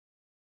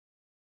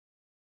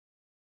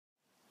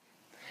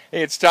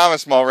Hey, it's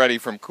Thomas Mulready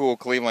from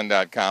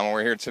CoolCleveland.com, and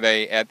we're here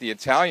today at the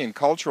Italian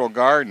Cultural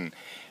Garden,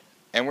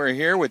 and we're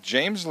here with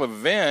James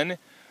Levin.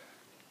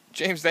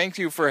 James, thank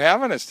you for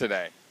having us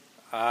today.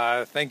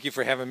 Thank you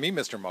for having me,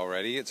 Mr.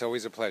 Mulready. It's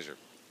always a pleasure.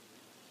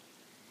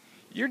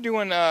 You're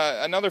doing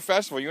another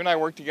festival. You and I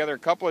worked together a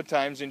couple of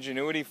times,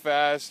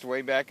 IngenuityFest,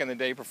 way back in the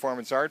day,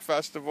 Performance Art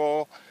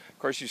Festival. Of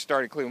course, you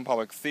started Cleveland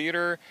Public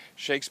Theater,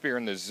 Shakespeare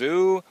in the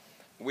Zoo.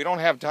 We don't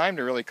have time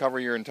to really cover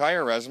your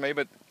entire resume,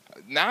 but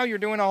now you're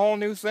doing a whole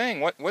new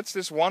thing. What's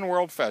this One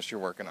World Fest you're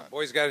working on?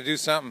 Always got to do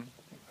something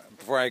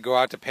before I go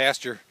out to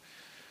pasture.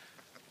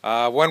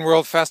 One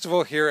World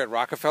Festival here at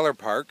Rockefeller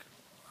Park,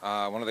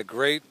 one of the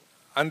great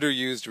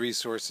underused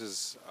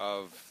resources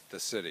of the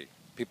city.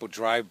 People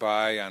drive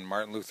by on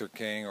Martin Luther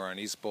King or on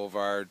East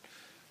Boulevard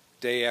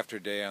day after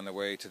day on the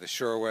way to the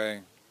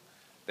Shoreway.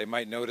 They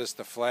might notice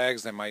the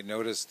flags, they might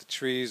notice the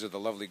trees or the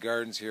lovely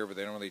gardens here, but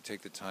they don't really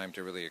take the time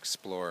to really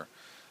explore.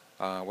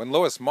 When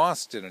Lois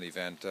Moss did an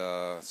event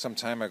some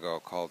time ago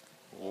called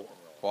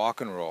Walk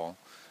and Roll,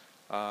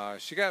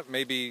 she got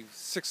maybe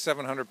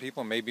 600-700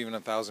 people, maybe even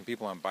 1,000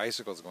 people on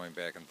bicycles going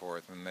back and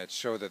forth, and that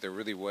showed that there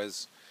really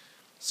was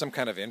some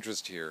kind of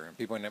interest here. And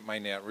people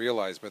might not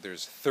realize, but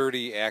there's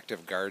 30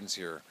 active gardens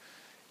here,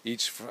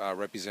 each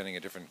representing a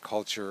different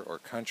culture or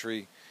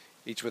country,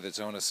 each with its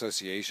own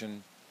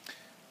association.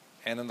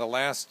 And in the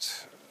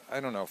last,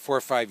 4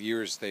 or 5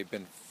 years, they've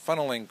been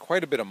funneling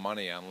quite a bit of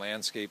money on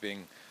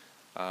landscaping,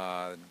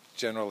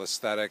 general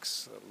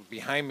aesthetics.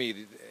 Behind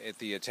me at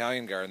the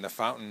Italian garden, the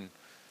fountain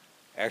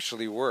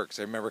actually works.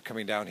 I remember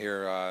coming down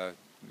here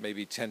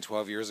maybe 10,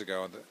 12 years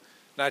ago.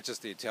 Not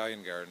just the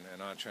Italian garden,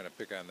 and I'm not trying to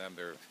pick on them,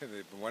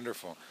 they've been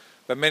wonderful.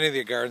 But many of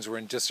the gardens were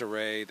in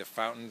disarray, the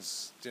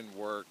fountains didn't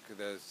work,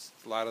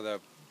 a lot of the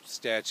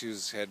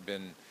statues had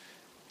been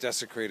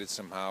desecrated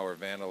somehow or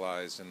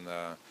vandalized. And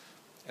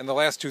in the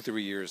last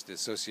 2-3 years, the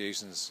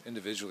associations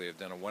individually have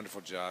done a wonderful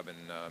job in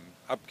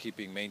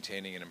upkeeping,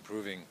 maintaining, and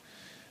improving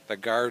the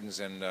gardens.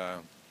 And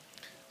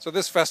so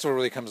this festival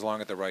really comes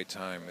along at the right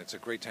time. It's a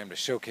great time to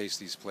showcase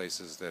these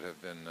places that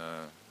have been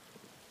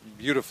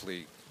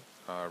beautifully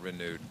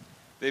renewed.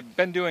 They've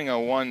been doing a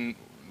One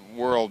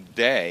World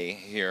Day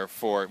here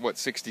for,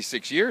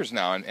 66 years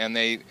now, and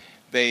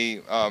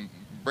they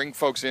bring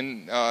folks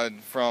in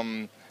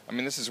from,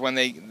 this is when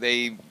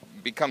they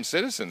become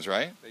citizens,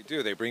 right? They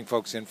do. They bring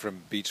folks in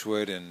from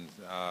Beechwood and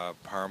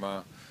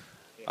Parma.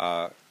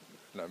 No,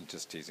 I'm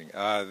just teasing.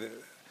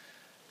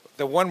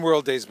 The One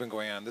World Day has been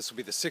going on. This will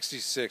be the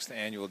 66th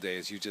annual day,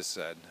 as you just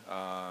said.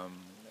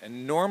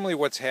 And normally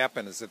what's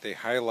happened is that they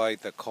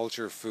highlight the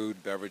culture,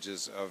 food,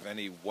 beverages of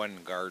any one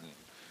garden.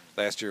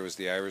 Last year was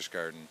the Irish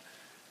garden.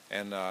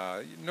 And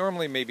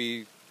normally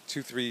maybe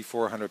 200, 300,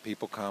 400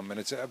 people come. And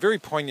it's a very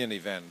poignant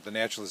event, the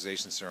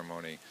naturalization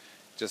ceremony.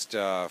 Just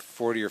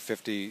 40 or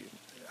 50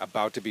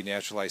 about to be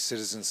naturalized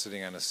citizens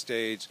sitting on a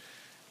stage.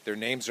 Their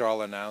names are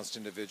all announced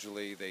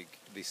individually.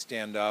 They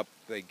stand up,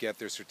 they get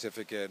their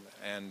certificate,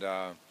 and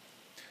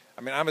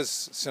I'm as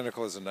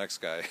cynical as the next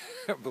guy,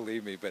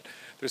 believe me, but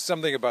there's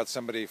something about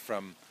somebody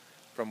from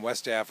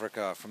West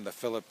Africa, from the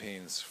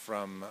Philippines,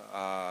 from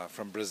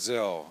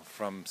Brazil,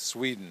 from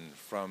Sweden,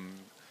 from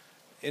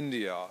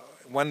India,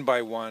 one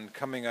by one,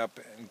 coming up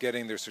and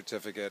getting their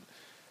certificate.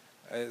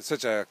 It's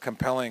such a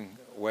compelling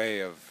way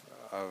of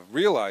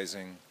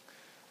realizing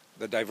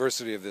the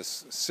diversity of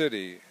this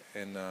city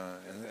in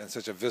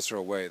such a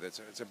visceral way.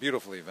 It's a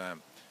beautiful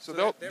event. So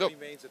that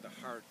remains at the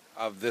heart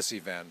of this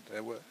event.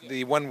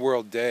 The One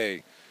World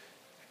Day,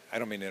 I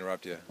don't mean to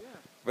interrupt you,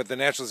 but the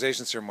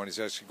naturalization ceremony is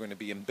actually going to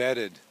be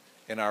embedded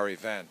in our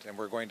event, and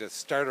we're going to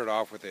start it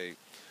off with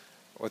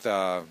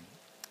a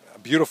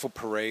beautiful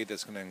parade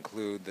that's going to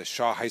include the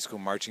Shaw High School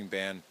Marching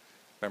Band.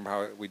 Remember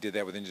how we did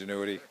that with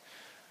Ingenuity?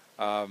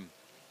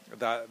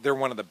 They're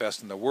one of the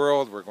best in the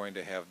world. We're going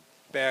to have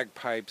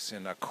bagpipes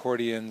and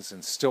accordions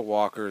and stilt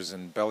walkers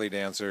and belly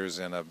dancers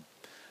and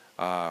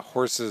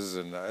horses,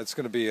 and it's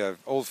going to be an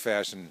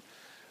old-fashioned,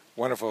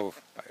 wonderful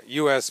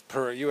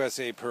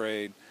USA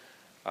parade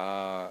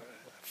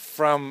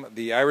from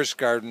the Irish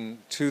garden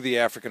to the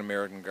African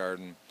American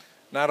garden.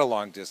 Not a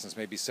long distance,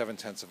 maybe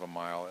 7/10 of a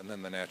mile, and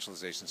then the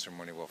naturalization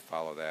ceremony will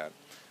follow that.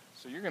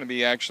 So you're going to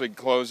be actually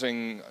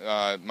closing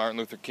Martin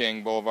Luther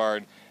King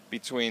Boulevard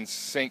between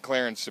St.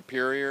 Clair and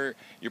Superior.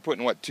 You're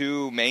putting,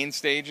 2 main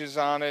stages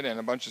on it and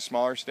a bunch of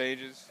smaller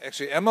stages?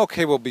 Actually,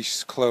 MLK will be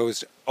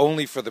closed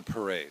only for the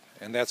parade,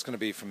 and that's going to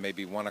be from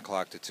maybe 1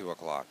 o'clock to 2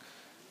 o'clock.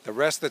 The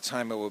rest of the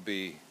time it will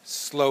be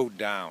slowed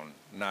down,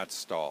 not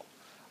stalled.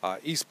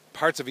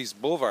 Parts of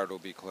East Boulevard will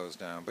be closed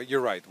down, but you're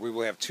right. We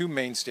will have 2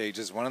 main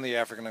stages, one in the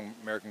African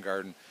American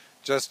Garden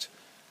just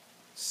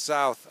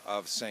south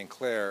of St.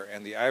 Clair,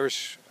 and the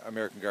Irish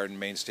American Garden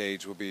main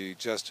stage will be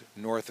just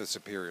north of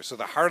Superior. So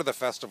the heart of the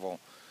festival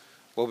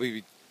will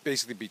be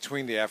basically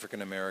between the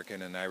African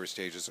American and Irish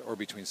stages, or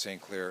between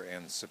St. Clair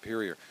and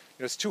Superior.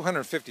 It's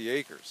 250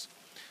 acres.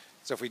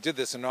 So if we did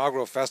this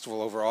inaugural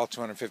festival over all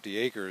 250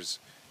 acres,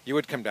 you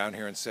would come down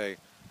here and say,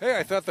 Hey,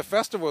 I thought the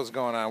festival was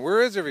going on.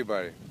 Where is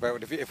everybody?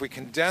 But if we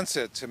condense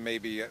it to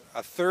maybe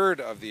a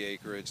third of the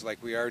acreage,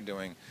 like we are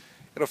doing,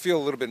 it'll feel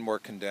a little bit more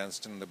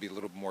condensed, and there'll be a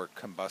little more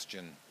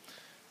combustion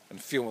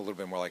and feel a little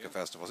bit more like a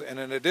festival. And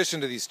in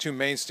addition to these two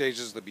main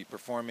stages, there'll be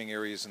performing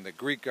areas in the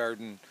Greek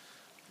garden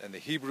and the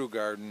Hebrew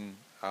garden,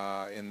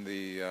 in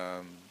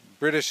the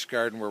British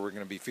garden, where we're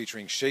going to be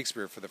featuring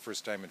Shakespeare for the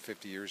first time in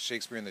 50 years,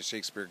 Shakespeare in the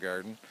Shakespeare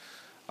garden.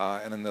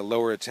 And in the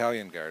lower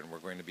Italian garden, we're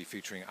going to be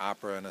featuring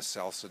opera and a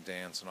salsa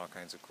dance and all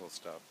kinds of cool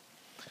stuff.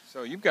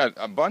 So you've got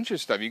a bunch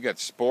of stuff. You've got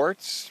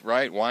sports,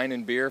 right? Wine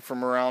and beer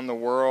from around the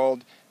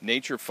world,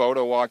 nature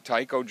photo walk,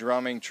 taiko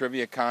drumming,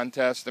 trivia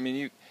contest. I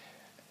mean,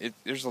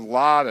 there's a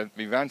lot of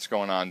events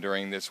going on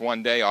during this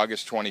one day,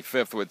 August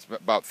 25th, with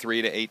about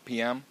 3 to 8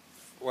 p.m.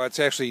 Well, it's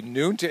actually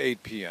noon to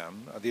 8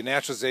 p.m. The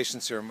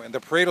naturalization ceremony, and the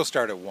parade will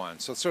start at 1.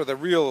 So sort of the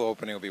real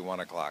opening will be 1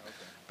 o'clock. Okay.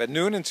 But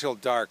noon until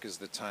dark is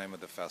the time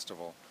of the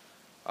festival.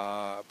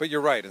 But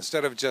you're right,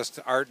 instead of just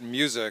art and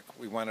music,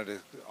 we wanted to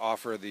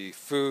offer the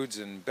foods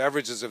and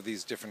beverages of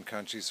these different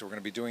countries, so we're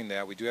going to be doing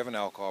that. We do have an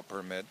alcohol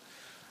permit,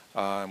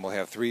 and we'll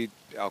have 3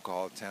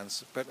 alcohol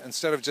tents. But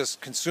instead of just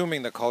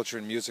consuming the culture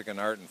and music and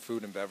art and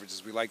food and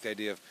beverages, we like the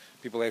idea of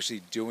people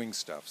actually doing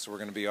stuff. So we're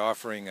going to be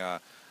offering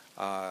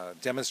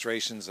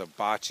demonstrations of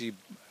bocce,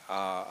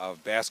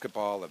 of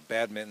basketball, of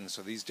badminton.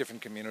 So these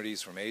different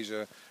communities from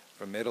Asia,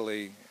 from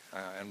Italy,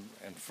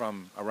 and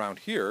from around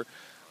here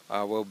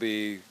will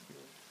be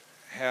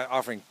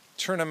offering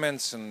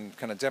tournaments and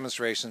kind of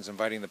demonstrations,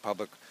 inviting the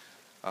public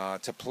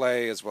to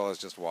play as well as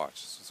just watch.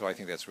 So I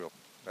think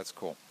that's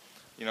cool.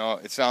 You know,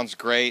 it sounds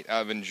great.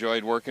 I've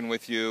enjoyed working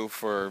with you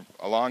for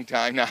a long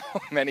time now,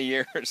 many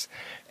years,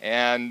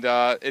 and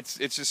it's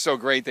just so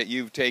great that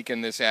you've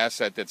taken this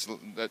asset that's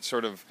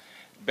sort of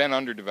been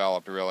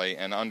underdeveloped, really,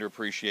 and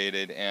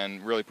underappreciated,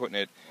 and really putting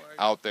it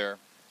out there.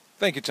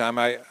 Thank you, Tom.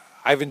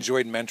 I've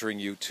enjoyed mentoring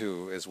you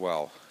too, as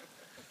well.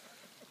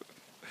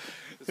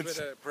 It's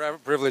been a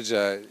privilege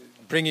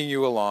bringing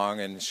you along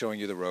and showing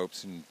you the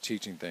ropes and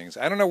teaching things.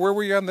 I don't know, where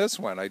were you on this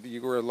one?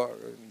 You were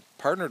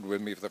partnered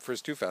with me for the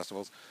first 2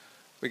 festivals.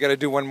 We got to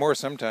do one more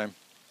sometime.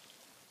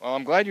 Well,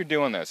 I'm glad you're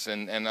doing this,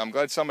 and I'm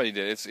glad somebody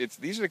did.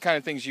 These are the kind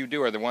of things you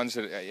do, are the ones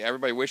that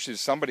everybody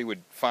wishes somebody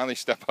would finally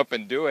step up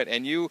and do it.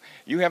 And you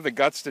have the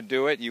guts to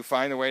do it. You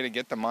find the way to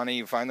get the money.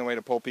 You find the way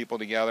to pull people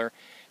together.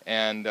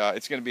 And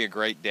it's going to be a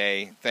great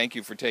day. Thank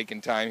you for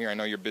taking time here. I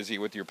know you're busy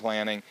with your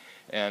planning,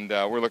 and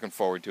we're looking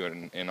forward to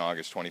it in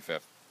August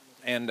 25th.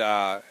 And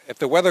if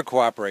the weather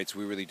cooperates,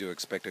 we really do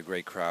expect a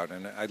great crowd.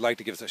 And I'd like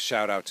to give a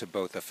shout out to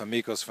both the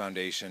Famicos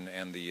Foundation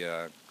and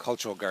the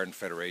Cultural Garden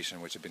Federation,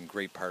 which have been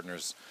great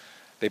partners.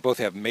 They both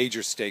have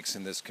major stakes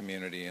in this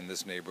community, in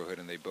this neighborhood,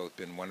 and they've both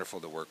been wonderful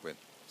to work with.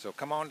 So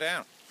come on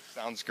down.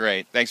 Sounds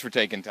great. Thanks for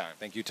taking time.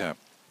 Thank you, Tom.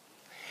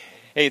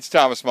 Hey, it's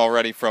Thomas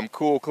Mulready from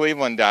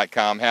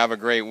CoolCleveland.com. Have a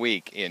great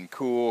week in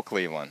Cool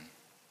Cleveland.